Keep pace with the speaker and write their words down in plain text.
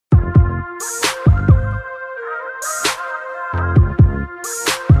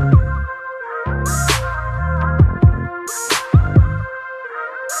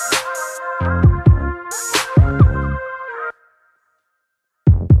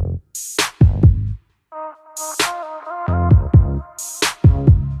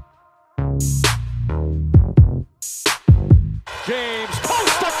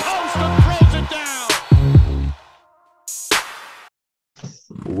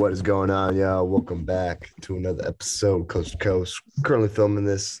What is going on, y'all? Welcome back to another episode, Coast to Coast. Currently filming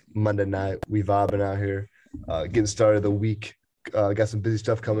this Monday night. We vibing out here, getting started the week. Got some busy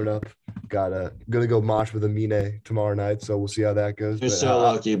stuff coming up. Gonna go mosh with Amine tomorrow night, so we'll see how that goes. You're But so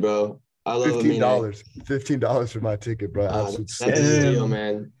lucky, bro. I love $15, Amine. $15 for my ticket, bro. Absolute That's a steal. steal,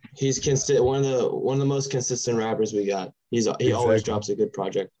 man. He's one of the most consistent rappers we got. He always Exactly. drops a good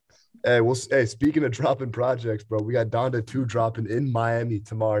project. Hey, speaking of dropping projects, bro, we got Donda 2 dropping in Miami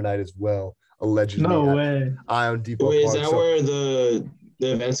tomorrow night as well, allegedly No at way. Ion Depot Wait, is Park. that So where the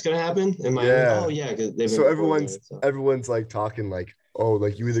event's gonna happen in Miami? yeah. Oh yeah, because they've been So recording everyone's it. So. everyone's like talking like, oh,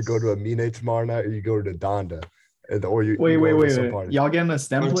 like you either go to Amine tomorrow night or you go to Donda, or Wait, you wait, go to wait, some wait. party. Y'all getting a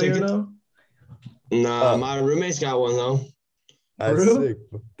stem Our player ticket? though? Nah, Uh, my roommate's got one though. For that's real? sick.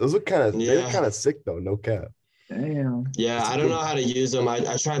 Those look they're Yeah, kind of sick though. No cap. Damn. yeah. That's a I don't good. know how to use them. I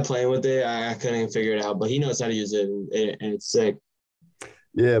tried playing with it. I couldn't figure it out, but he knows how to use it, and it's sick.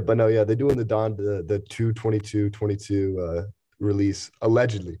 Yeah, but no, yeah, they're doing the Donda the 2/22/22 release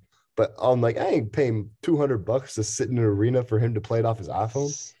allegedly. But I'm like, I ain't paying $200 to sit in an arena for him to play it off his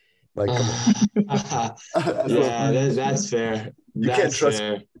iPhone. Like, come on. That's That's what Yeah, funny as that's shit. fair. you can't That's trust.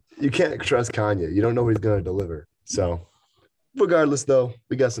 fair. You can't trust Kanye. You don't know what he's gonna deliver. So regardless, though,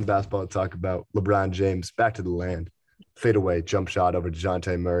 we got some basketball to talk about. LeBron James back to the land. Fadeaway jump shot over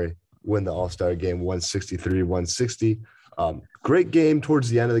DeJounte Murray. Win the All-Star game 163-160. Great game towards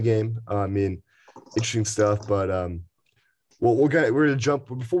the end of the game. I mean, interesting stuff. But well, we're gonna jump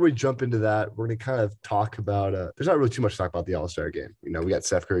before we jump into that. We're gonna kind of talk about. There's not really too much to talk about the All-Star game. You know, we got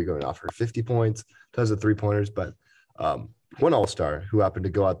Steph Curry going off for 50 points, tons of three-pointers, but one All-Star who happened to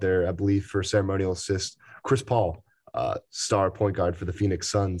go out there, I believe, for ceremonial assist, Chris Paul, star point guard for the Phoenix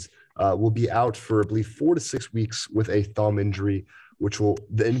Suns, will be out for, I believe, 4 to 6 weeks with a thumb injury, which will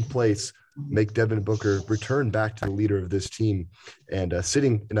in place make Devin Booker return back to the leader of this team and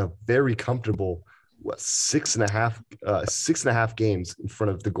sitting in a very comfortable 6.5 games in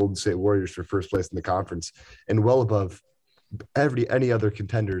front of the Golden State Warriors for first place in the conference and well above any other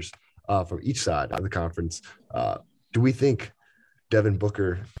contenders from each side of the conference. Do we think Devin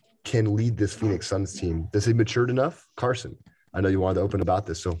Booker can lead this Phoenix Suns team? Does he matured enough? Carson, I know you wanted to open about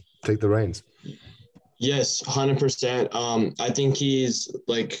this, so take the reins. Yes, 100%. I think he's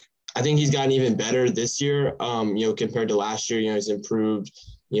gotten even better this year. Compared to last year, he's improved,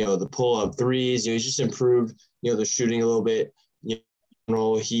 the pull up threes, he's just improved, the shooting a little bit. I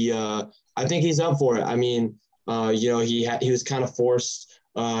think he's up for it. I mean, he was kind of forced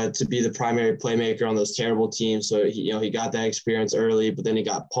to be the primary playmaker on those terrible teams. So he got that experience early, but then he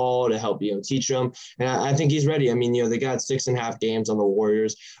got Paul to help teach him. And I think he's ready. I mean, they got 6.5 games on the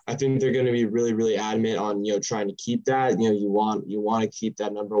Warriors. I think they're going to be really, really adamant on trying to keep that. You want to keep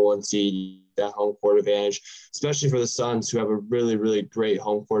that number one seed, that home court advantage, especially for the Suns, who have a really, really great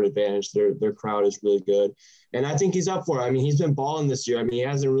home court advantage. Their crowd is really good. And I think he's up for it. I mean, he's been balling this year. I mean, he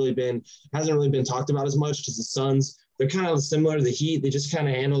hasn't really been talked about as much because the Suns, they're kind of similar to the Heat. They just kind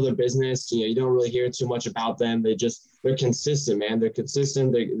of handle their business. You don't really hear too much about them. They're consistent, man. They're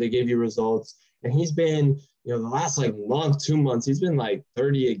consistent. They give you results. And he's been, the last month, 2 months, he's been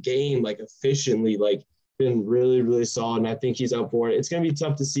 30 a game, efficiently, been really, really solid. And I think he's up for it. It's going to be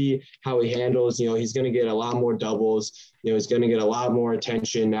tough to see how he handles. He's going to get a lot more doubles. He's going to get a lot more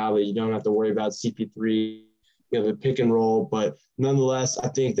attention now that you don't have to worry about CP3. The pick and roll, but nonetheless, I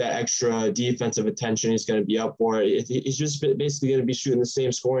think that extra defensive attention is going to be up for it. He's just basically going to be shooting the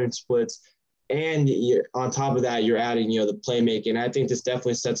same scoring splits. And on top of that, you're adding, the playmaking. I think this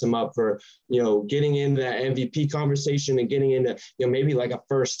definitely sets him up for, getting into that MVP conversation and getting into, maybe a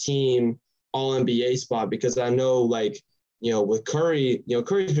first team all NBA spot, because I know with Curry,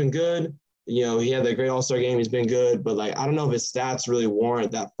 Curry's been good. He had that great All-Star game. He's been good, but I don't know if his stats really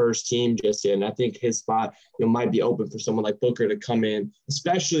warrant that first team just yet. And I think his spot, might be open for someone like Booker to come in,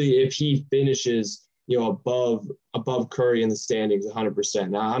 especially if he finishes, above Curry in the standings 100%.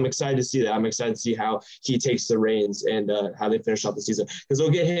 Now I'm excited to see that. I'm excited to see how he takes the reins and how they finish off the season, because they'll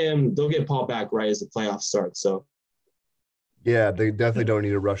get Paul back right as the playoffs start. So. Yeah, they definitely don't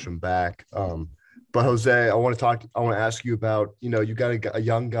need to rush him back. But Jose, I want to ask you about, you got a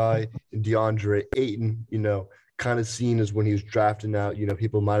young guy in DeAndre Ayton, kind of seen as when he was drafting out,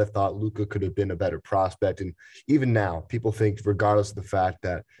 people might have thought Luka could have been a better prospect. And even now, people think, regardless of the fact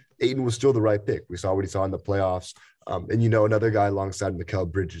that Ayton was still the right pick. We saw what he saw in the playoffs. And, another guy alongside Mikal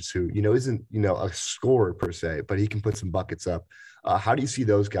Bridges who, isn't, a scorer per se, but he can put some buckets up. How do you see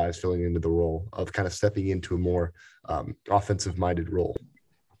those guys filling into the role of kind of stepping into a more offensive-minded role?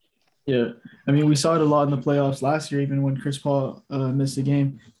 Yeah. I mean, we saw it a lot in the playoffs last year, even when Chris Paul missed a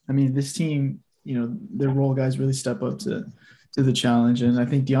game. I mean, this team, their role guys really step up to to the challenge. And I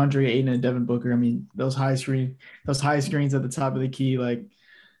think DeAndre Ayton and Devin Booker, I mean, those high screens at the top of the key, like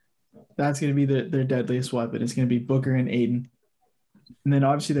that's going to be their deadliest weapon. It's going to be Booker and Ayton. And then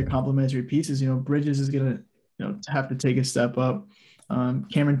obviously their complementary pieces, Bridges is going to, have to take a step up.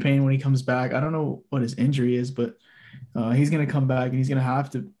 Cameron Payne, when he comes back, I don't know what his injury is, but he's going to come back and he's going to have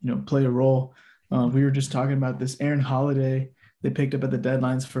to, play a role. We were just talking about this Aaron Holiday they picked up at the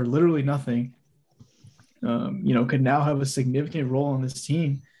deadlines for literally nothing. Could now have a significant role on this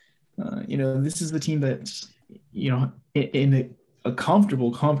team. This is the team that's, in a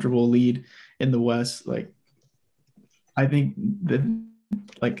comfortable lead in the West. Like, I think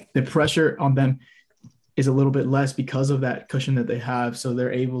the pressure on them is a little bit less because of that cushion that they have. So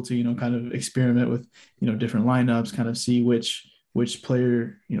they're able to, kind of experiment with, different lineups, kind of see which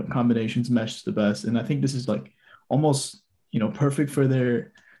player, combinations mesh the best. And I think this is like almost, perfect for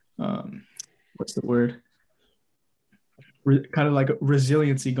their, what's the word? Kind of like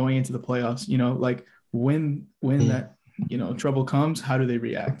resiliency going into the playoffs, like when that, trouble comes, how do they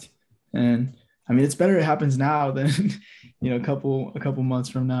react? And I mean, it's better it happens now than, a couple months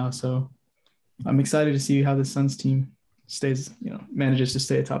from now. So I'm excited to see how the Suns team stays, manages to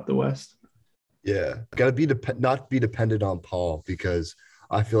stay atop the West. Yeah. Got to be not be dependent on Paul, because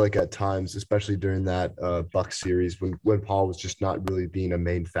I feel like at times, especially during that Bucks series, when Paul was just not really being a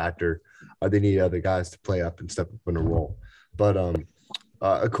main factor, they need other guys to play up and step up in a role. But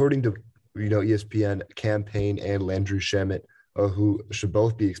according to ESPN, Cam Payne and Landry Shamet, who should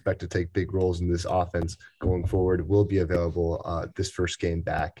both be expected to take big roles in this offense going forward, will be available this first game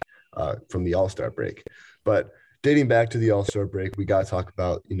back from the All-Star break. But dating back to the All-Star break, we got to talk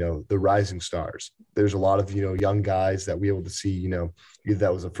about, the rising stars. There's a lot of, young guys that we were able to see, either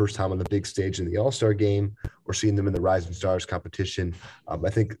that was the first time on the big stage in the All-Star game or seeing them in the Rising Stars competition. I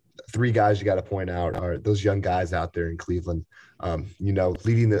think three guys you got to point out are those young guys out there in Cleveland,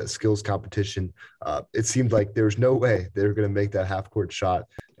 leading the skills competition. It seemed like there was no way they were going to make that half-court shot.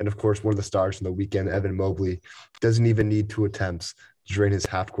 And, of course, one of the stars from the weekend, Evan Mobley, doesn't even need 2 attempts to drain his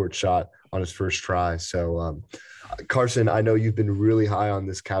half-court shot on his first try. So, Carson, I know you've been really high on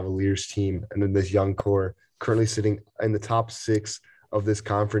this Cavaliers team and in this young core, currently sitting in the top 6 of this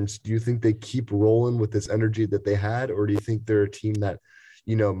conference. Do you think they keep rolling with this energy that they had, or do you think they're a team that,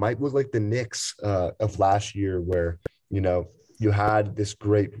 might look like the Knicks of last year, where, you had this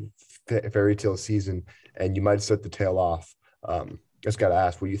great fairy tale season and you might start to tail off? I just got to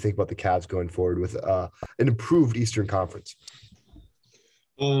ask, what do you think about the Cavs going forward with an improved Eastern Conference?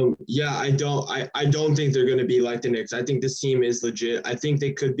 I don't think they're going to be like the Knicks. I think this team is legit. I think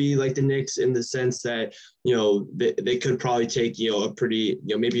they could be like the Knicks in the sense that, they could probably take, a pretty,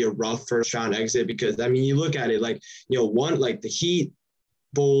 maybe a rough first round exit, because I mean, you look at it like, one, like the Heat,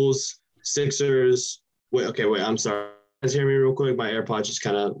 Bulls, Sixers. Wait, I'm sorry. Guys, hear me real quick. My AirPod just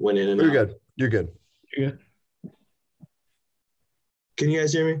kind of went in and out. You're good. Can you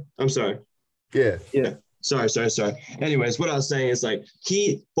guys hear me? I'm sorry. Yeah. Sorry. Anyways, what I was saying is like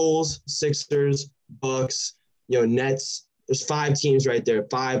Heat, Bulls, Sixers, Bucks, Nets. There's 5 teams right there,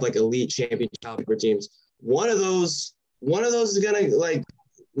 5 like elite championship teams. One of those is gonna like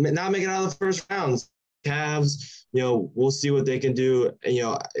not make it out of the first rounds. Cavs, we'll see what they can do.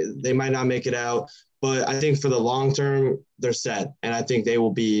 They might not make it out, but I think for the long term, they're set, and I think they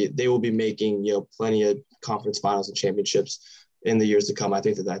will be making plenty of conference finals and championships in the years to come. I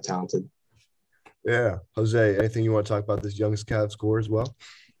think they're that talented. Yeah. Jose, anything you want to talk about this youngest Cavs score as well?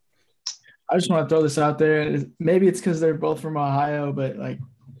 I just want to throw this out there. Maybe it's because they're both from Ohio, but like,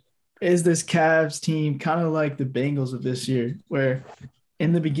 is this Cavs team kind of like the Bengals of this year, where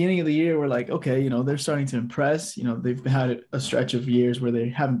in the beginning of the year, we're like, okay, they're starting to impress. They've had a stretch of years where they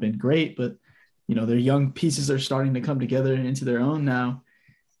haven't been great, but, their young pieces are starting to come together into their own now.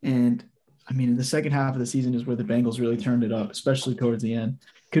 And I mean, in the second half of the season is where the Bengals really turned it up, especially towards the end.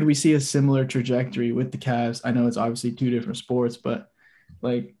 Could we see a similar trajectory with the Cavs? I know it's obviously 2 different sports, but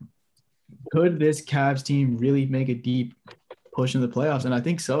like, could this Cavs team really make a deep push in the playoffs? And I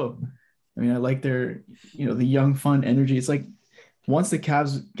think so. I mean, I like their, the young, fun energy. It's like once the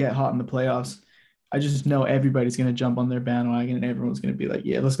Cavs get hot in the playoffs, I just know everybody's going to jump on their bandwagon and everyone's going to be like,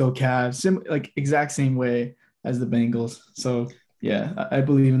 yeah, let's go Cavs. Like exact same way as the Bengals. So, yeah, I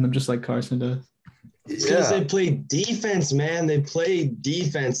believe in them just like Carson does. Because they play defense, man. They play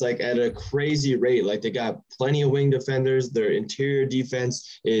defense like at a crazy rate. Like they got plenty of wing defenders. Their interior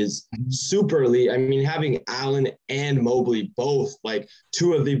defense is super elite. I mean, having Allen and Mobley both like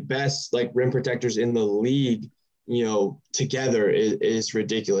 2 of the best like rim protectors in the league, together is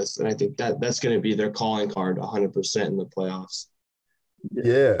ridiculous. And I think that's going to be their calling card 100% in the playoffs.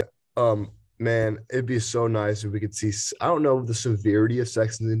 Yeah. Man, it'd be so nice if we could see. I don't know the severity of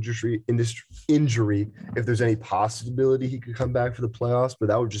Sexton's injury, if there's any possibility he could come back for the playoffs, but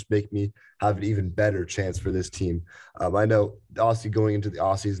that would just make me have an even better chance for this team. I know obviously going into the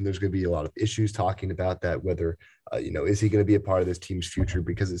offseason, there's going to be a lot of issues talking about that, whether, is he going to be a part of this team's future?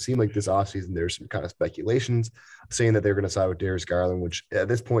 Because it seemed like this offseason, there's some kind of speculations saying that they're going to side with Darius Garland, which at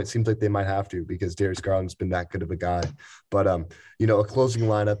this point seems like they might have to because Darius Garland's been that good of a guy. But, a closing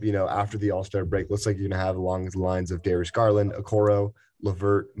lineup, after the All-Star break, looks like you're going to have along the lines of Darius Garland, Okoro,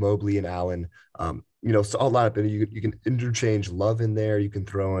 LeVert, Mobley, and Allen. Solid lineup. And you can interchange Love in there. You can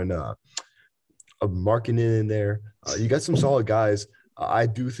throw in a Markkanen in there. You got some solid guys. I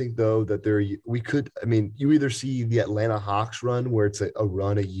do think, though, that you either see the Atlanta Hawks run where it's a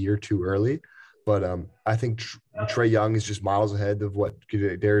run a year too early, but I think Trae Young is just miles ahead of what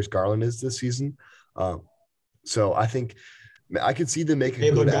Darius Garland is this season. So I think I could see them making.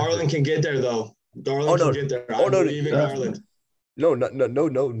 Hey, but Garland can get there, though. Garland can get there. I believe in Garland. No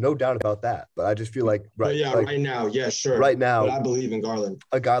doubt about that. But I just feel like right now, yeah, sure. Right now, but I believe in Garland.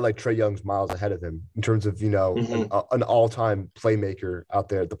 A guy like Trae Young's miles ahead of him in terms of an all-time playmaker out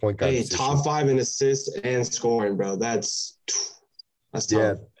there at the point guard. Hey, position. Top 5 in assists and scoring, bro. That's tough.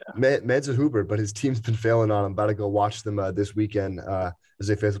 Yeah, man's a hooper, but his team's been failing on him. About to go watch them this weekend as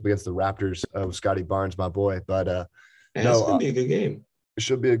they face up against the Raptors with Scotty Barnes, my boy. But it's gonna be a good game. It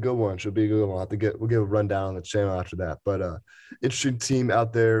should be a good one. We'll give a rundown on the channel after that. But interesting team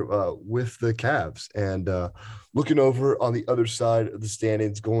out there with the Cavs. And looking over on the other side of the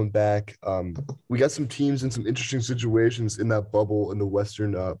standings, going back, we got some teams in some interesting situations in that bubble in the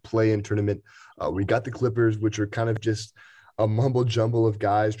Western play-in tournament. We got the Clippers, which are kind of just a mumble jumble of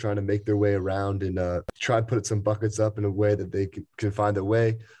guys trying to make their way around and try to put some buckets up in a way that they can find their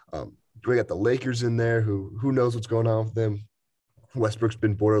way. We got the Lakers in there, who knows what's going on with them. Westbrook's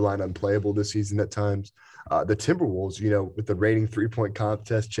been borderline unplayable this season at times. The Timberwolves, with the reigning three-point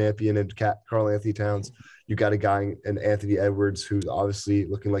contest champion and Karl Anthony Towns, you got a guy in Anthony Edwards who's obviously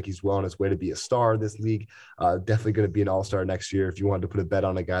looking like he's well on his way to be a star in this league. Definitely going to be an all-star next year if you wanted to put a bet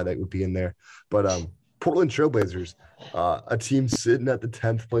on a guy that would be in there. But Portland Trailblazers, a team sitting at the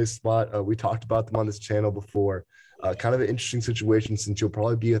 10th place spot. We talked about them on this channel before. Kind of an interesting situation since you'll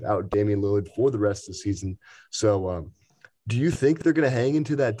probably be without Damian Lillard for the rest of the season. So, do you think they're going to hang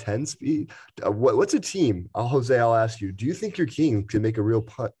into that 10 speed? What's a team? Jose, I'll ask you. Do you think your King can make a real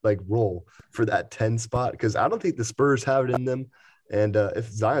roll for that 10 spot? Because I don't think the Spurs have it in them. And if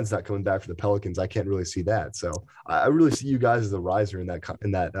Zion's not coming back for the Pelicans, I can't really see that. So I really see you guys as a riser in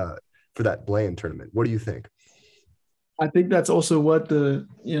that for that play-in tournament. What do you think? I think that's also what the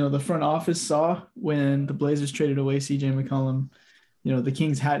front office saw when the Blazers traded away CJ McCollum. The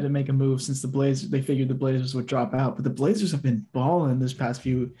Kings had to make a move since they figured the Blazers would drop out, but the Blazers have been balling this past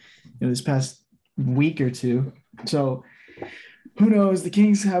week or two. So who knows? The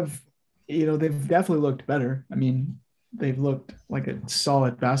Kings have, they've definitely looked better. I mean, they've looked like a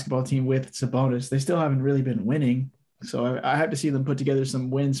solid basketball team with Sabonis. They still haven't really been winning. So I have to see them put together some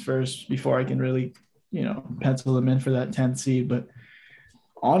wins first before I can really, pencil them in for that 10th seed. But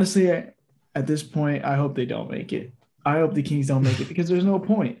honestly, at this point, I hope they don't make it. I hope the Kings don't make it because there's no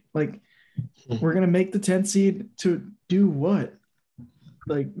point. Like, we're going to make the 10th seed to do what?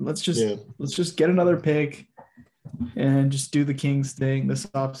 Like, let's just get another pick and just do the Kings thing this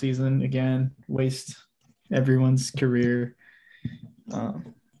offseason again, waste everyone's career.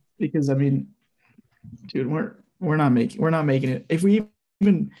 Because, I mean, dude, we're not making it. If we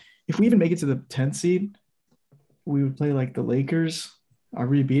even make it to the 10th seed, we would play like the Lakers. Are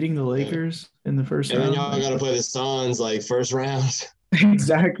we beating the Lakers in the first round? And then y'all got to play the Suns first round.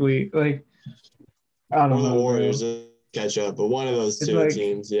 Exactly. I don't know. The Warriors catch up, but one of those two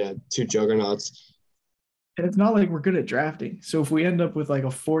teams, two juggernauts. And it's not like we're good at drafting. So if we end up with a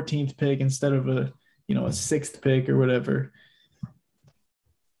 14th pick instead of a 6th pick or whatever,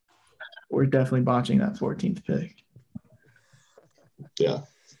 we're definitely botching that 14th pick. Yeah.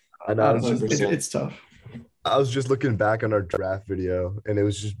 I know. It's tough. I was just looking back on our draft video, and it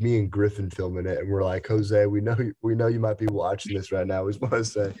was just me and Griffin filming it, and we're like, Jose, we know you might be watching this right now. We just want to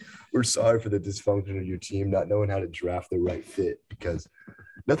say we're sorry for the dysfunction of your team, not knowing how to draft the right fit, because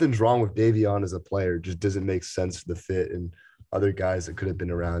nothing's wrong with Davion as a player, just doesn't make sense for the fit and other guys that could have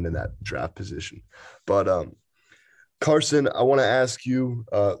been around in that draft position. But Carson, I want to ask you,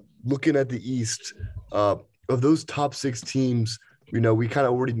 looking at the East, of those top 6 teams, we kind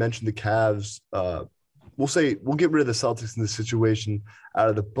of already mentioned the Cavs. We'll get rid of the Celtics in this situation. Out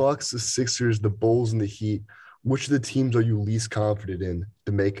of the Bucks, the Sixers, the Bulls, and the Heat, which of the teams are you least confident in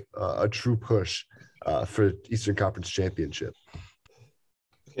to make a true push for Eastern Conference championship?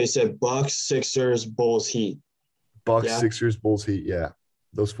 They said Bucks, Sixers, Bulls, Heat. Bucks, Yeah. Sixers, Bulls, Heat. Yeah,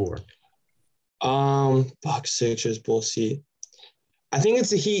 those four. Bucks, Sixers, Bulls, Heat. I think it's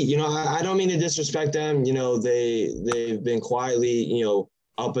the Heat. You know, I don't mean to disrespect them. You know, they've been quietly, you know,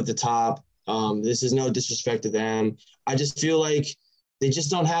 up at the top. This is no disrespect to them. I just feel like they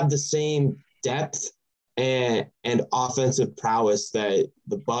just don't have the same depth and offensive prowess that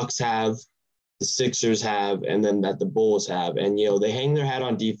the Bucks have, the Sixers have, and then that the Bulls have. And, you know, they hang their hat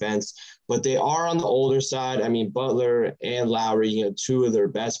on defense, but they are on the older side. I mean, Butler and Lowry, you know, two of their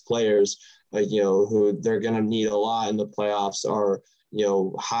best players, you know, who they're going to need a lot in the playoffs are, you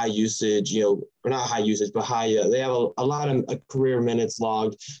know, high usage, you know, or not high usage, but high, they have a lot of career minutes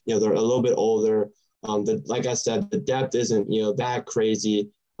logged. You know, they're a little bit older. Like I said, the depth isn't, you know, that crazy.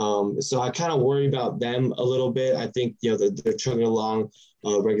 So I kind of worry about them a little bit. I think, you know, they're chugging along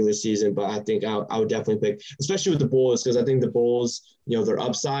regular season, but I think I would definitely pick, especially with the Bulls, because I think the Bulls, you know, their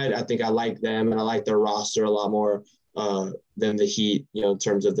upside, I think I like them and I like their roster a lot more than the Heat, you know, in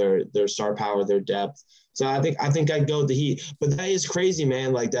terms of their star power, their depth. So I think I'd go with the Heat, but that is crazy,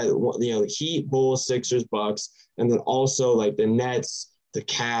 man. Like that, you know, Heat, Bulls, Sixers, Bucks, and then also like the Nets, the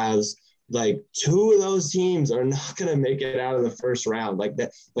Cavs. Like two of those teams are not gonna make it out of the first round. Like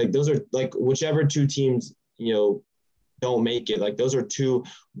that, like those are like whichever two teams, you know, don't make it. Like those are two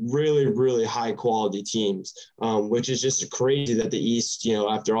really, really high quality teams, which is just crazy that the East, you know,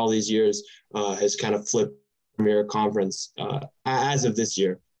 after all these years, has kind of flipped Premier Conference as of this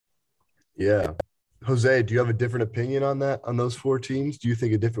year. Yeah. Jose, do you have a different opinion on that, on those four teams? Do you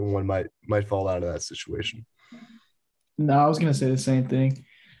think a different one might fall out of that situation? No, I was gonna say the same thing.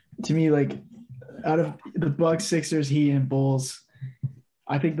 To me, like out of the Bucks, Sixers, Heat, and Bulls,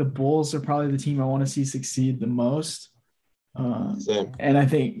 I think the Bulls are probably the team I want to see succeed the most. And I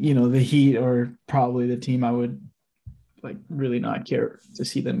think, you know, the Heat are probably the team I would like really not care to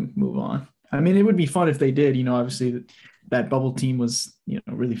see them move on. I mean, it would be fun if they did, you know, obviously that bubble team was, you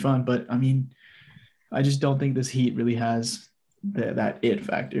know, really fun, but I mean, I just don't think this Heat really has that it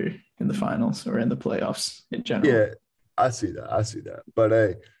factor in the finals or in the playoffs in general. Yeah, I see that. But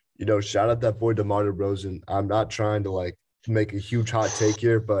hey, you know, shout out that boy DeMar DeRozan. I'm not trying to like make a huge hot take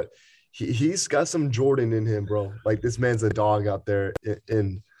here, but he's got some Jordan in him, bro. Like this man's a dog out there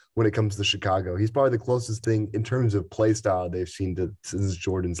in when it comes to Chicago. He's probably the closest thing in terms of play style they've seen since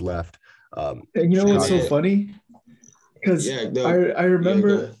Jordan's left. And you know what's so funny? Because I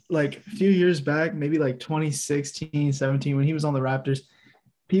remember like a few years back, maybe like 2016, 17, when he was on the Raptors,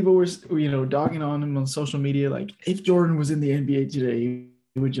 people were, you know, dogging on him on social media. Like if Jordan was in the NBA today,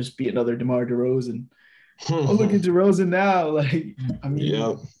 he would just be another DeMar DeRozan. Oh, look at DeRozan now. Like, I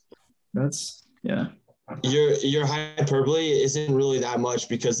mean, that's, yeah. Your hyperbole isn't really that much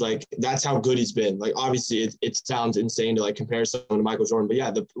because like that's how good he's been. Like obviously it sounds insane to like compare someone to Michael Jordan, but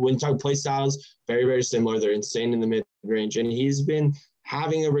yeah, when you talk play styles, very, very similar. They're insane in the mid range, and he's been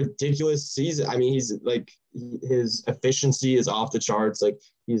having a ridiculous season. I mean, he's like his efficiency is off the charts. Like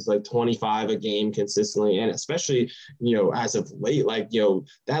he's like 25 a game consistently, and especially, you know, as of late, like, you know,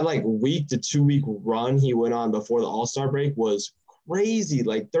 that like week to 2 week run he went on before the All-Star break was crazy,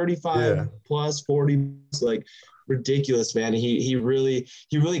 like 35 plus 40, like ridiculous, man. He really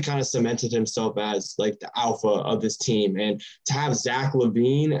kind of cemented himself as like the alpha of this team, and to have Zach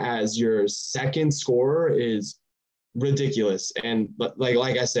LaVine as your second scorer is ridiculous. And but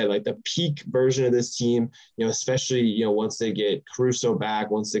like I said, like the peak version of this team, you know, especially, you know, once they get Caruso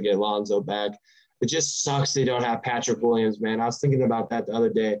back, once they get Lonzo back, it just sucks they don't have Patrick Williams, man. I was thinking about that the other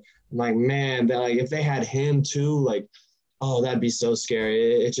day. I'm like, man, that like if they had him too, like, oh, that'd be so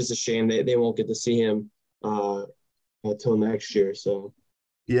scary. It's just a shame they won't get to see him until next year. So,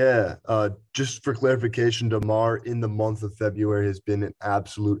 yeah, just for clarification, DeMar in the month of February has been an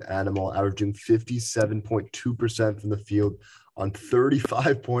absolute animal, averaging 57.2% from the field on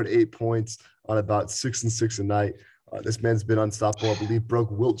 35.8 points on about 6 and 6 a night. This man's been unstoppable. I believe broke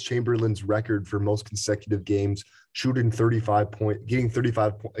Wilt Chamberlain's record for most consecutive games, shooting 35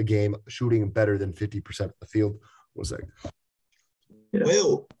 a game, shooting better than 50% from the field. One second. Yeah.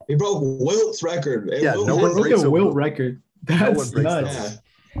 Wilt, he broke Wilt's record. And yeah, Wilt no one breaks a Wilt record. That's nuts.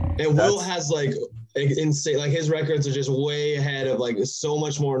 Yeah. And Wilt has like insane, like his records are just way ahead of like so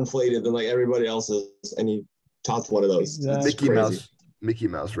much more inflated than like everybody else's, and he topped one of those. Mickey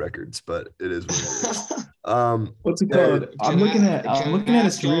Mouse records, but it is what it is. What's it called? I'm looking at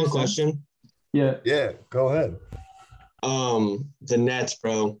his career question. Yeah, go ahead. The Nets,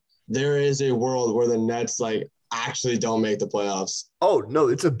 bro. There is a world where the Nets like actually don't make the playoffs. Oh no,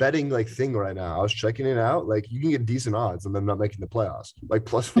 it's a betting like thing right now. I was checking it out. Like you can get decent odds on them not making the playoffs, like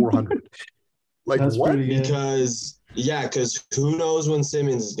plus 400. Like that's what? Because Yeah, because who knows when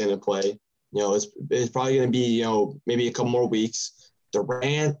Simmons is going to play? It's probably going to be, maybe a couple more weeks.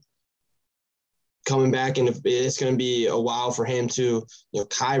 Durant coming back, and it's going to be a while for him too.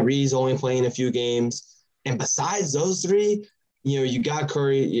 Kyrie's only playing a few games. And besides those three, you got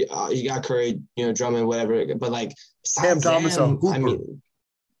Curry, Drummond, whatever. But like Cam Thomas, a hooper. I mean,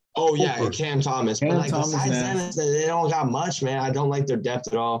 oh yeah, Hooper. Cam Thomas. Cam But like Thomas, besides them, they don't got much, man. I don't like their depth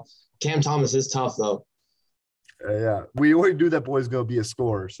at all. Cam Thomas is tough though. Yeah, we already knew that boy's gonna be a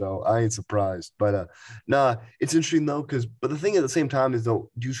scorer, so I ain't surprised. But nah, it's interesting though, but the thing at the same time is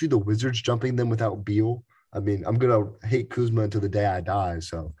though, do you see the Wizards jumping them without Beal? I mean, I'm gonna hate Kuzma until the day I die.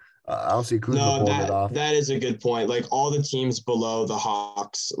 So I don't see Kuzma pulling it off. That is a good point. Like all the teams below the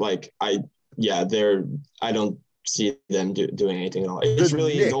Hawks, I don't see them doing anything at all. It's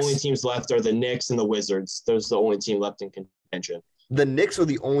really Knicks. The only teams left are the Knicks and the Wizards. Those are the only team left in contention. The Knicks are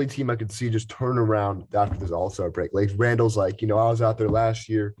the only team I could see just turn around after this All-Star break. Like Randall's like, I was out there last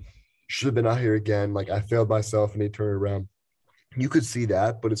year, should have been out here again. Like I failed myself and he turned around. You could see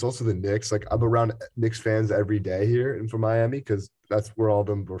that, but it's also the Knicks. Like I'm around Knicks fans every day here and from Miami because that's where all of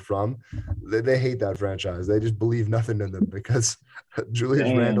them were from. They hate that franchise. They just believe nothing in them because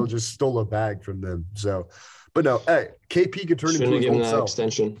Julius Randle just stole a bag from them. So, but no, hey, KP could turn into his own self.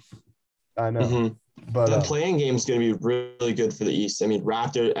 Extension. I know. Mm-hmm. But the playing game is going to be really good for the East. I mean,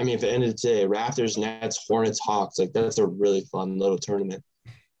 at the end of the day, Raptors, Nets, Hornets, Hawks, like that's a really fun little tournament.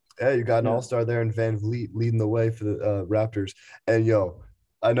 Yeah, you got an all-star there in Van Vliet leading the way for the Raptors. And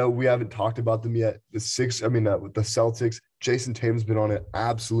I know we haven't talked about them yet. With the Celtics, Jason Tatum's been on an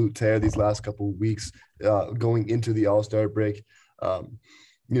absolute tear these last couple of weeks, going into the All-Star break.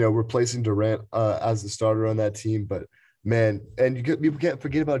 Replacing Durant as the starter on that team, but. Man, and people can't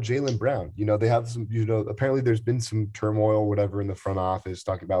forget about Jaylen Brown. They have some, apparently there's been some turmoil or whatever in the front office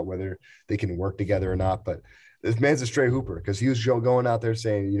talking about whether they can work together or not. But this man's a straight hooper because he was going out there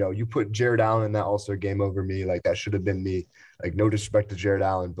saying, you put Jared Allen in that All-Star game over me. Like that should have been me. Like no disrespect to Jared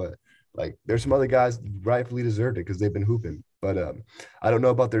Allen, but like there's some other guys rightfully deserved it because they've been hooping. But I don't know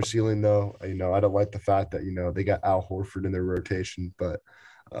about their ceiling though. I don't like the fact that, they got Al Horford in their rotation, but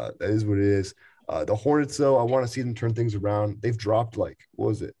that is what it is. The Hornets, though, I want to see them turn things around. They've dropped they're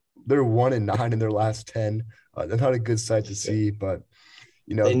 1-9 in their last 10. They're not a good sight to see, but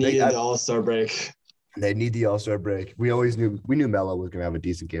they needed the All-Star break. They need the All-Star break. We knew Melo was gonna have a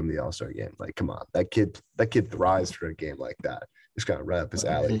decent game in the All-Star game. Like, come on, that kid thrives for a game like that. It's kind of right up his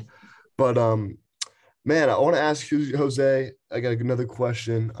alley. But man, I want to ask you, Jose. I got another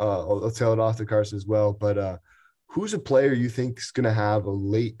question. I'll tell it off to Carson as well, but. Who's a player you think is going to have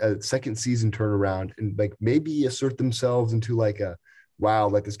a second season turnaround and maybe assert themselves into wow,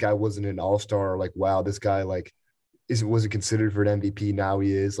 this guy wasn't an all-star, or wow, this guy wasn't considered for an MVP. Now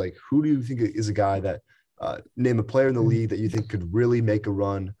he is. Who do you think is a guy that name a player in the league that you think could really make a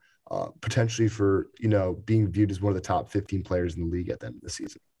run potentially for, being viewed as one of the top 15 players in the league at the end of the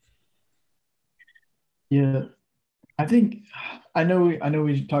season? Yeah. I know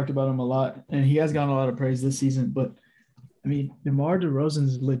we talked about him a lot, and he has gotten a lot of praise this season. But I mean, DeMar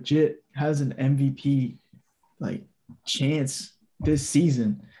DeRozan's legit has an MVP chance this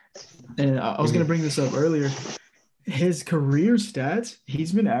season. And I was going to bring this up earlier. His career stats,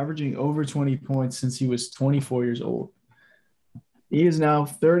 he's been averaging over 20 points since he was 24 years old. He is now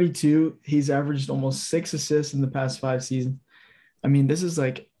 32. He's averaged almost 6 assists in the past 5 seasons. I mean, this is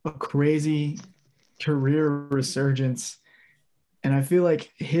a crazy career resurgence, and I feel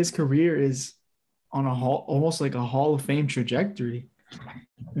like his career is on almost like a Hall of Fame trajectory.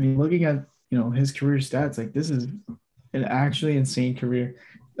 I mean, looking at his career stats, this is an actually insane career.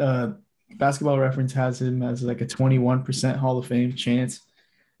 Basketball Reference has him as a 21% Hall of Fame chance,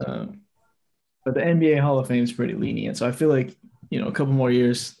 but the NBA Hall of Fame is pretty lenient. So I feel like a couple more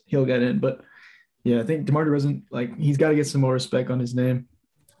years he'll get in. But yeah, I think DeMar DeRozan, he's got to get some more respect on his name.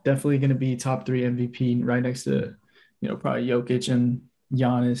 Definitely going to be top 3 MVP right next to, probably Jokic and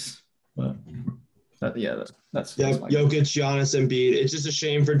Giannis. But that's Jokic, Giannis, Embiid. It's just a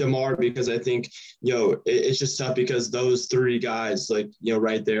shame for DeMar because I think, it's just tough because those 3 guys,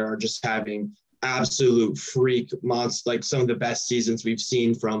 right there are just having absolute freak monster, some of the best seasons we've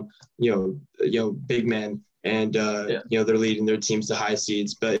seen from, big men. And, they're leading their teams to high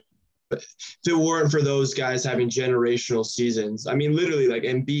seeds. But if it weren't for those guys having generational seasons, I mean, literally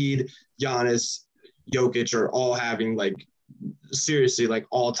Embiid, Giannis, Jokic are all having seriously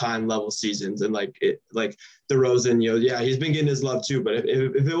all-time level seasons. And DeRozan, he's been getting his love too. But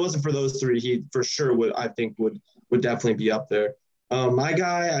if it wasn't for those 3, he for sure would definitely be up there. My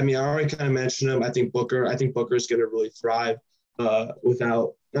guy, I mean, I already kind of mentioned him. I think Booker is going to really thrive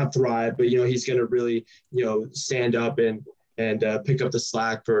without not thrive, but he's going to really stand up and pick up the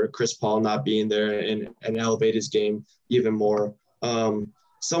slack for Chris Paul not being there and elevate his game even more.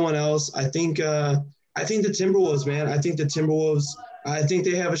 Someone else, I think the Timberwolves, man. I think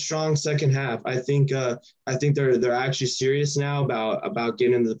they have a strong second half. I think they're actually serious now about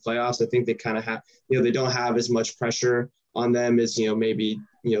getting into the playoffs. I think they kind of have, they don't have as much pressure on them as maybe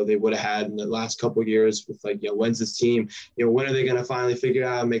they would have had in the last couple of years with when's this team, when are they going to finally figure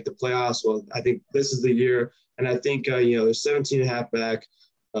out and make the playoffs? Well, I think this is the year, and I think they're 17 and a half back.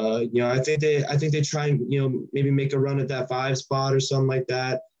 I think they try and maybe make a run at that 5 spot or something like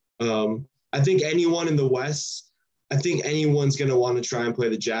that. I think anyone in the West. I think anyone's going to want to try and play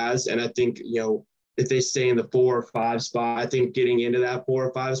the Jazz. And I think, if they stay in the 4 or 5 spot, I think getting into that 4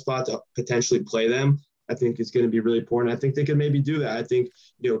 or 5 spot to potentially play them, I think is going to be really important. I think they could maybe do that. I think,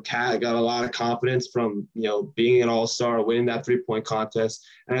 Cat got a lot of confidence from, being an all-star, winning that 3-point contest.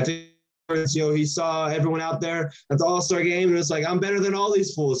 And I think, he saw everyone out there at the all-star game and was like, I'm better than all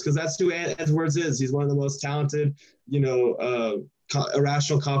these fools, because that's who Edwards is. He's one of the most talented,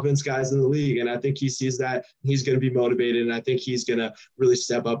 irrational confidence guys in the league. And I think he sees that he's going to be motivated. And I think he's going to really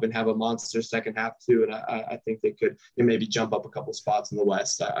step up and have a monster second half too. And I think they could maybe jump up a couple spots in the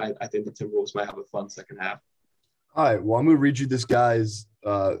West. I think the Timberwolves might have a fun second half. All right. Well, I'm going to read you this guy's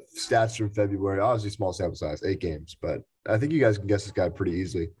stats from February. Obviously small sample size, 8 games, but I think you guys can guess this guy pretty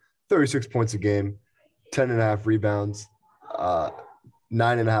easily. 36 points a game, 10.5 rebounds,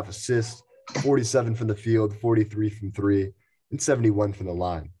 9.5 assists, 47 from the field, 43 from 3. And 71 from the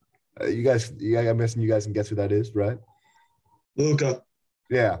line. I'm guessing you guys can guess who that is, right? Luka.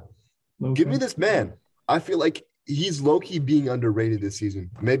 Yeah. Luka. Give me this man. I feel like he's low-key being underrated this season.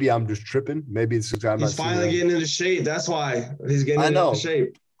 Maybe I'm just tripping. Maybe it's because he's finally getting into shape. That's why he's getting into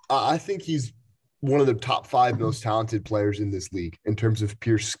shape. I think he's one of the top 5 most talented players in this league in terms of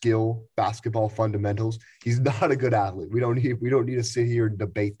pure skill, basketball fundamentals. He's not a good athlete. We don't need to sit here and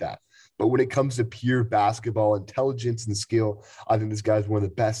debate that. But when it comes to pure basketball intelligence and skill, I think this guy's one of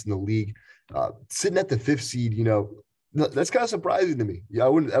the best in the league. Sitting at the 5th seed, that's kind of surprising to me. Yeah, I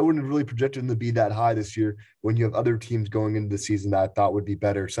wouldn't have really projected him to be that high this year when you have other teams going into the season that I thought would be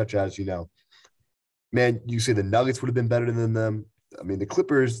better, such as, man, you say the Nuggets would have been better than them. I mean, the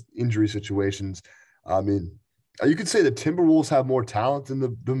Clippers injury situations. I mean, you could say the Timberwolves have more talent than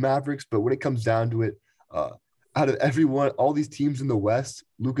the Mavericks, but when it comes down to it, out of everyone, all these teams in the West,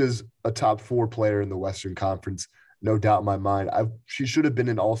 Luka's a top 4 player in the Western Conference, no doubt in my mind. She should have been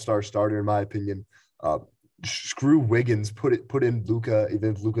an all-star starter, in my opinion. Screw Wiggins, put in Luka,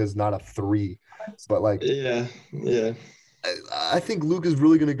 even if Luka's not a 3. But yeah. I think Luka's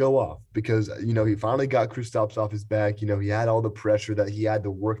really going to go off because, he finally got Kristaps off his back. He had all the pressure that he had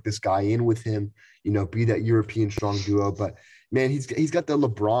to work this guy in with him, be that European strong duo. But man, he's got the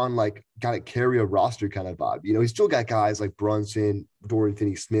LeBron, got to carry a roster kind of vibe. He's still got guys like Brunson, Dorian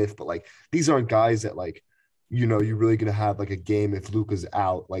Finney-Smith, but these aren't guys that you're really going to have a game if Luka's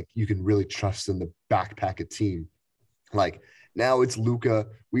out, you can really trust them to backpack a team. Now it's Luka.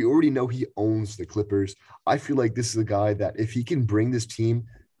 We already know he owns the Clippers. I feel like this is a guy that if he can bring this team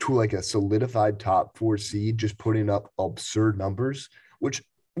to a solidified top 4 seed, just putting up absurd numbers, which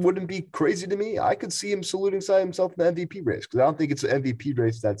wouldn't be crazy to me. I could see him solidify himself in the MVP race because I don't think it's an MVP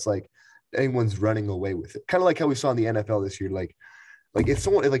race that's anyone's running away with it. Kind of like how we saw in the NFL this year.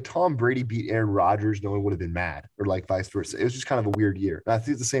 If Tom Brady beat Aaron Rodgers, no one would have been mad, or vice versa. It was just kind of a weird year. And I think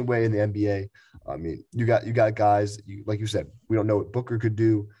it's the same way in the NBA. I mean, you got guys, like you said, we don't know what Booker could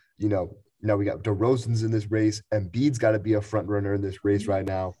do. Now we got DeRozan's in this race. Embiid's got to be a front runner in this race right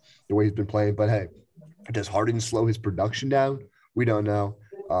now, the way he's been playing. But hey, does Harden slow his production down? We don't know.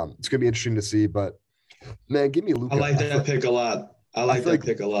 It's gonna be interesting to see. But man, give me Luka. I like that pick a lot. I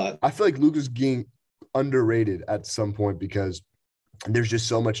feel like Luka's getting underrated at some point because there's just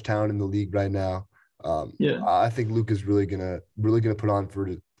so much talent in the league right now. I think Luka's really gonna put on for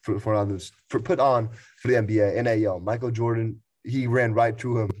the NBA. And hey, Michael Jordan, he ran right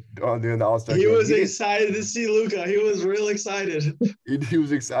to him during the All-Star game. He was excited to see Luka. He was real excited. He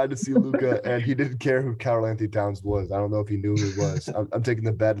was excited to see Luka, and he didn't care who Karl-Anthony Towns was. I don't know if he knew who he was. I'm taking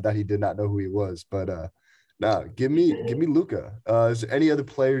the bet that he did not know who he was. But give me Luka. Is there any other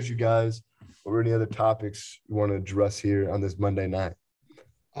players you guys or any other topics you want to address here on this Monday night?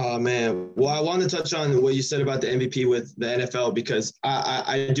 Oh, man. Well, I want to touch on what you said about the MVP with the NFL because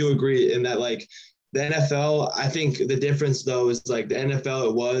I do agree in that, the NFL, I think the difference, though, is the NFL,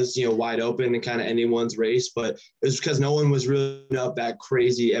 it was, wide open and kind of anyone's race, but it was because no one was really up that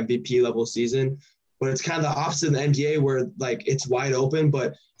crazy MVP level season. But it's kind of the opposite in the NBA where, it's wide open,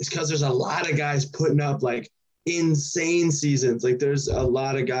 but it's because there's a lot of guys putting up, insane seasons. Like there's a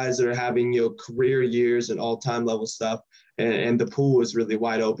lot of guys that are having, career years and all-time level stuff. And the pool is really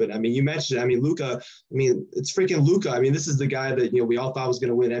wide open. I mean, you mentioned, Luka, it's freaking Luka. This is the guy that, we all thought was going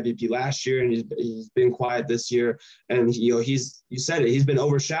to win MVP last year, and he's been quiet this year. And, you said it, he's been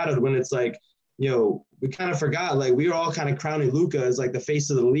overshadowed when it's like, we kind of forgot, like we were all kind of crowning Luka as like the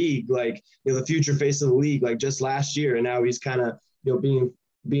face of the league, like, the future face of the league, like just last year. And now he's kind of,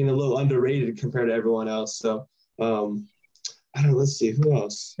 being a little underrated compared to everyone else. So, I don't know. Let's see who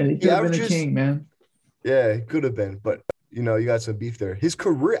else. And he could have been a king, man. Yeah, it could have been, but you got some beef there. His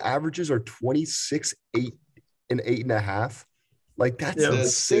career averages are 26, 8, and 8.5. Like that's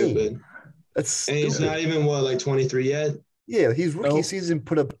insane. Stupid. That's stupid. And he's not even 23 yet. Yeah, his rookie season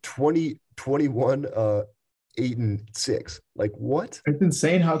put up 20, 21, 8 and 6. Like what? It's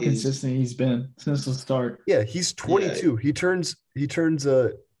insane how consistent he's been since the start. Yeah, he's 22. Yeah. He turns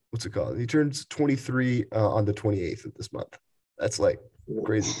what's it called? He turns 23 on the 28th of this month. That's like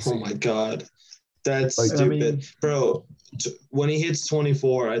crazy. Oh my God. That's like, stupid. Bro, when he hits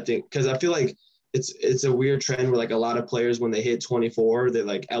 24, I think, because I feel like it's a weird trend where like a lot of players, when they hit 24, they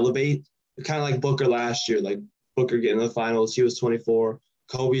like elevate. Kind of like Booker last year, like Booker getting to the finals, he was 24.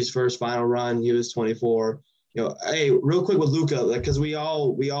 Kobe's first final run, he was 24. Hey, real quick with Luka, like, because we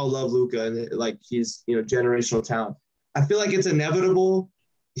all love Luka, and like he's generational talent. I feel like it's inevitable.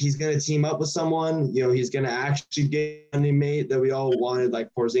 He's going to team up with someone. He's going to actually get a teammate that we all wanted, like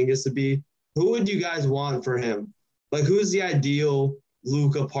Porzingis to be. Who would you guys want for him? Like, who's the ideal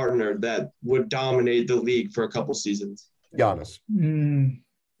Luka partner that would dominate the league for a couple seasons? Giannis.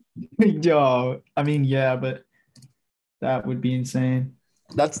 Yo, yeah, but that would be insane.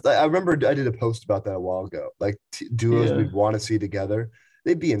 I remember I did a post about that a while ago. Like duos we'd want to see together.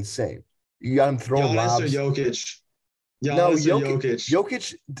 They'd be insane. You got him throwing lobs. Giannis or Jokic?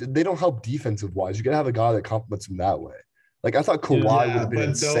 Jokic, they don't help defensive wise. You got to have a guy that complements him that way. Like I thought Kawhi would have been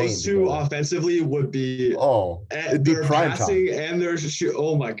insane. But those two offensively would be it'd be prime time. And their shoot.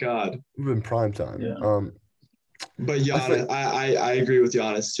 Oh my God. It would have been prime time. Yeah. But Giannis, I agree with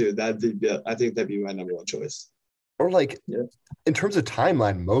Giannis too. I think that'd be my number one choice. Or like in terms of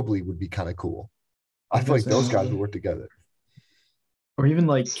timeline, Mobley would be kind of cool. I feel like those guys would work together. Or even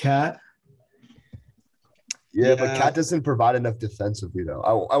like Cat. Yeah, but Cat doesn't provide enough defensively though.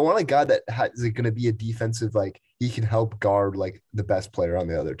 I want a guy that is going to be a defensive, like he can help guard like the best player on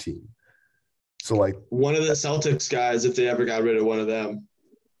the other team. So like one of the Celtics guys, if they ever got rid of one of them,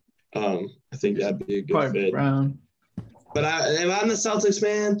 I think that'd be a good fit. Brown. But if I'm the Celtics,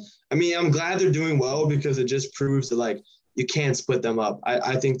 man, I'm glad they're doing well because it just proves that like you can't split them up.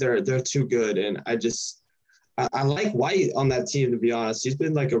 I think they're too good, and I like White on that team, to be honest. He's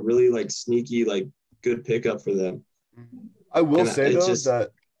been like a really like sneaky like good pickup for them. I will say though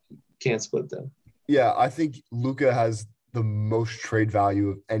that can't split them. Yeah, I think Luka has the most trade value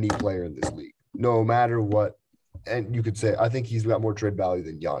of any player in this league, no matter what. And you could say I think he's got more trade value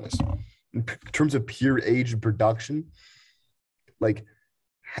than Giannis in terms of pure age and production. Like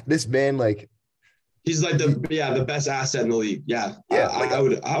this man, like he's like the best asset in the league. Yeah. I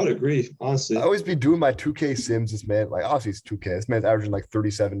would agree, honestly. I always be doing my 2K Sims. This man, like obviously it's 2K. This man's averaging like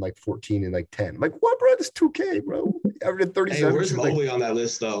 37, like 14, and like 10. I'm like, what, bro? This 2K, bro. Averaging 37. Hey, where's Mobley on that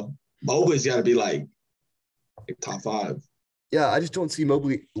list though? Mobley's got to be like top 5. Yeah, I just don't see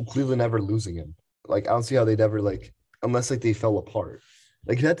Cleveland ever losing him. Like I don't see how they'd ever like unless like they fell apart.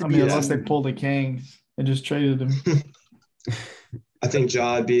 Like it had to be unless they pulled the Kings and just traded him. I think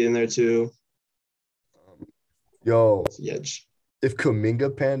Ja would be in there too. Yo, if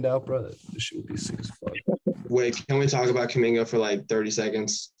Kuminga panned out, bro, this shit would be sick as fuck. Wait, can we talk about Kuminga for like 30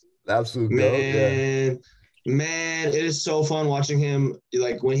 seconds? Absolute man, it is so fun watching him.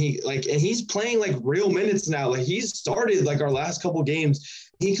 Like when he and he's playing like real minutes now. Like he's started like our last couple games.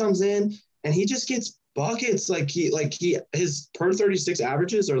 He comes in and he just gets buckets. His per 36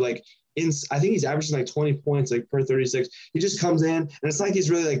 averages are like. I think he's averaging like 20 points like per 36. He just comes in and it's like he's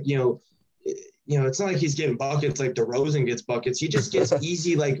really like, it's not like he's getting buckets like DeRozan gets buckets. He just gets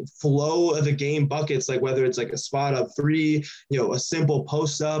easy like flow of the game buckets, like whether it's like a spot up 3, a simple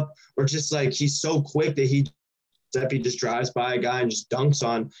post up, or just like he's so quick that he just drives by a guy and just dunks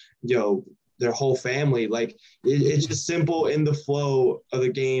on, their whole family. Like it's just simple in the flow of the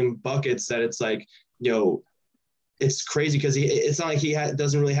game buckets that it's like, it's crazy because it's not like he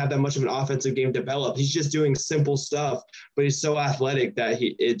doesn't really have that much of an offensive game developed. He's just doing simple stuff, but he's so athletic that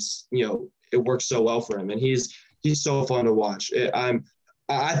it works so well for him, and he's so fun to watch. I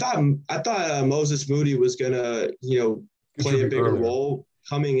thought Moses Moody was gonna play a bigger role.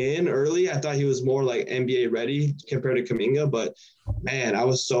 coming in early, I thought he was more like NBA ready compared to Kuminga, but man, I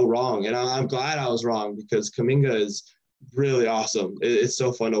was so wrong. And I'm glad I was wrong because Kuminga is really awesome. It's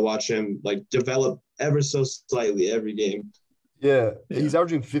so fun to watch him like develop ever so slightly every game. Yeah, he's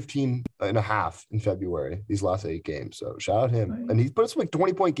averaging 15 and a half in February, these last 8 games. So shout out him. And he's put some like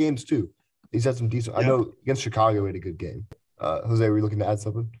 20-point games too. He's had some decent. I know against Chicago, he had a good game. Jose, were you looking to add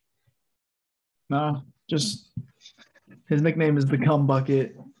something? No, just his nickname is the Cum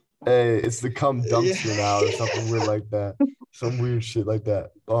Bucket. Hey, it's the Cum Dumpster now or something weird like that. Some weird shit like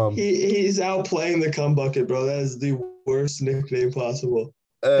that. He's outplaying the Cum Bucket, bro. That is the worst nickname possible.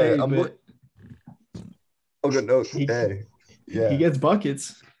 Hey, I'm looking. Okay, no. Hey. Yeah. He gets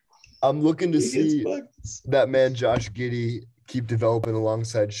buckets. I'm looking to see that man Josh Giddey keep developing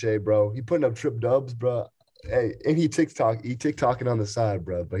alongside Shea, bro. He putting up trip dubs, bro. Hey, and he TikToking on the side,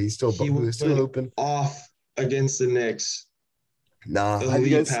 bro. But he's still hooping off against the Knicks. Nah,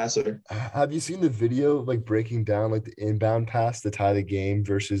 have you seen the video of like breaking down like the inbound pass to tie the game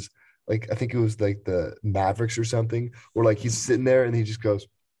versus like I think it was like the Mavericks or something, where like he's sitting there and he just goes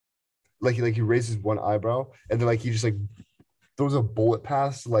like he raises one eyebrow and then like he just like throws a bullet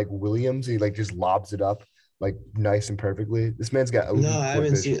pass to like Williams. He like just lobs it up like nice and perfectly. This man's got I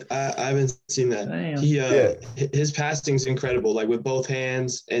haven't seen that. Damn. His passing's incredible, like with both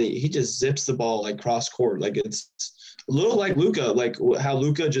hands, and he just zips the ball like cross court. Like it's a little like Luka, like how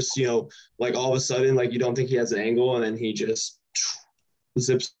Luka just like all of a sudden like you don't think he has an angle, and then he just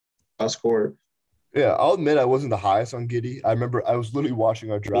zips cross court. Yeah, I'll admit I wasn't the highest on Giddey. I remember I was literally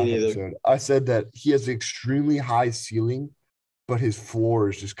watching our draft episode. I said that he has an extremely high ceiling, but his floor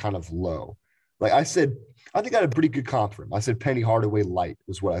is just kind of low. Like I said, I think I had a pretty good comp for him. I said Penny Hardaway light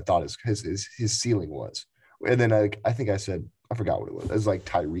was what I thought his ceiling was. And then I think I said, I forgot what it was. It was like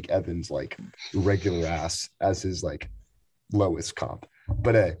Tyreek Evans, like regular ass as his like lowest comp.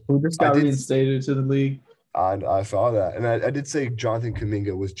 But hey, who just got reinstated to the league. I saw that. And I did say Jonathan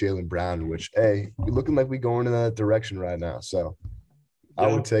Kuminga was Jaylen Brown, which, hey, we're looking like we're going in that direction right now. So I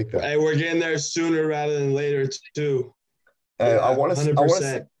would take that. Hey, we're getting there sooner rather than later, too. Hey, I want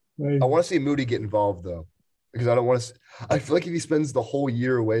to see Moody get involved, though, because I feel like if he spends the whole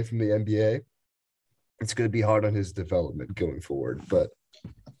year away from the NBA, it's going to be hard on his development going forward. But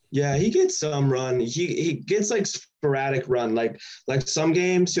yeah, he gets some run. He gets like sporadic run. Like some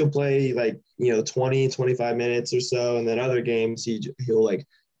games he'll play like 20, 25 minutes or so, and then other games he'll like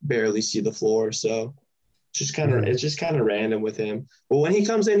barely see the floor. So it's just kind of random with him. But when he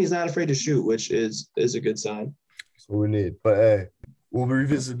comes in, he's not afraid to shoot, which is a good sign. That's what we need. But hey, we'll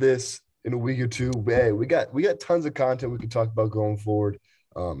revisit this in a week or two. But, hey, we got tons of content we can talk about going forward.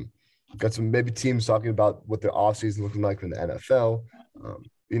 Got some maybe teams talking about what their offseason looking like in the NFL.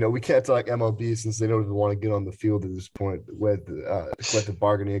 We can't talk MLB since they don't even want to get on the field at this point with collective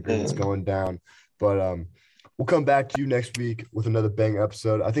bargaining agreements going down. But we'll come back to you next week with another bang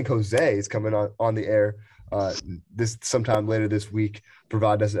episode. I think Jose is coming on the air this sometime later this week,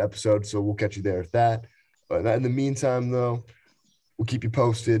 provide us an episode. So we'll catch you there with that. But in the meantime, though, we'll keep you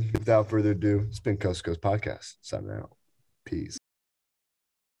posted. Without further ado, it's been Coast to Coast Podcast. Signing out. Peace.